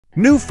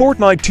New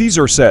Fortnite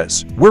teaser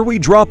says, where we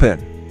drop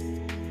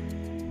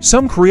in.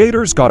 Some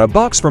creators got a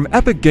box from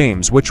Epic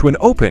Games which when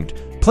opened,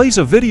 plays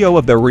a video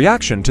of their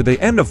reaction to the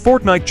end of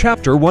Fortnite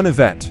Chapter 1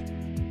 event.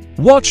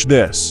 Watch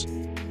this.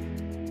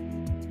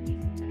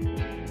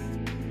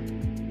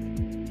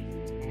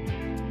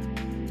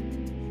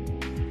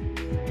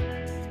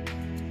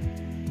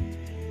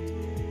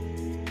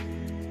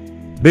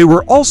 They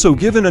were also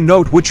given a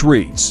note which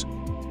reads,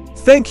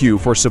 "Thank you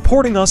for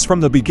supporting us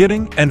from the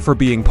beginning and for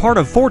being part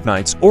of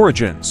Fortnite's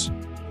origins.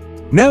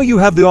 Now you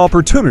have the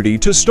opportunity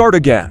to start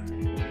again.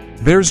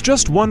 There's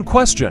just one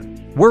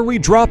question, where we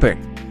dropping?"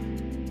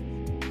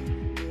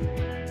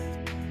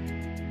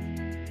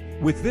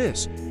 With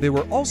this, they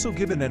were also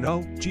given an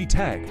OG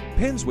tag,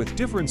 pins with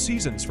different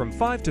seasons from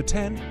 5 to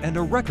 10, and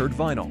a record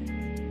vinyl.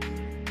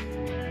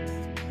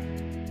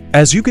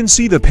 As you can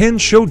see, the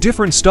pins show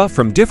different stuff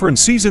from different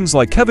seasons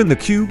like Kevin the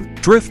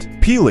Cube, Drift,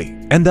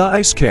 Peely, and the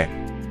Ice King.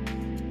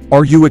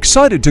 Are you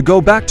excited to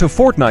go back to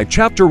Fortnite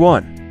Chapter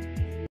 1?